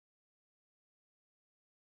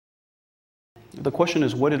the question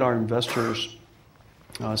is, what did our investors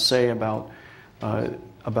say about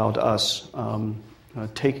us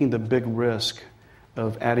taking the big risk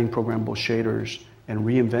of adding programmable shaders and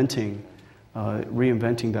reinventing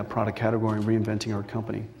that product category and reinventing our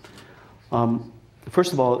company?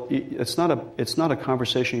 First of all, it's not a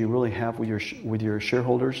conversation you really have with your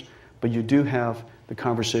shareholders, but you do have the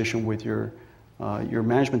conversation with your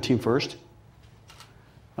management team first,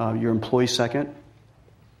 your employees second,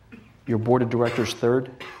 your board of directors third.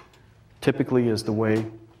 Typically is the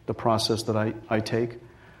process that I take.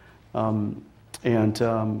 When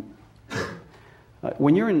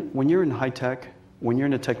you're in high tech, when you're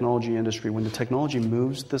in the technology industry, when the technology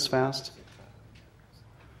moves this fast,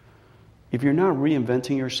 if you're not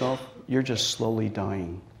reinventing yourself, you're just slowly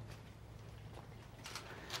dying.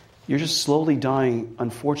 You're just slowly dying,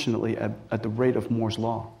 unfortunately, at the rate of Moore's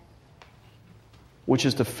Law, which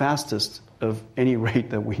is the fastest of any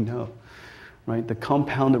rate that we know. Right? The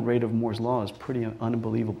compounded rate of Moore's Law is pretty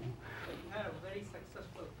unbelievable. You had a very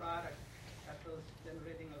successful product that was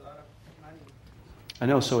generating a lot of money. I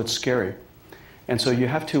know, so it's scary. And so you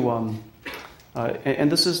have to,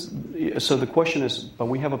 so the question is, but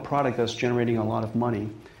we have a product that's generating a lot of money,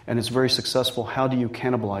 and it's very successful. How do you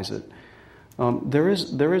cannibalize it? There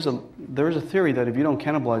is a theory that if you don't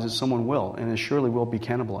cannibalize it, someone will, and it surely will be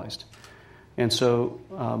cannibalized. And so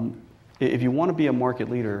if you want to be a market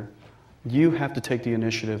leader, you have to take the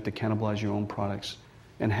initiative to cannibalize your own products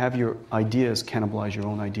and have your ideas cannibalize your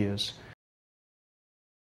own ideas.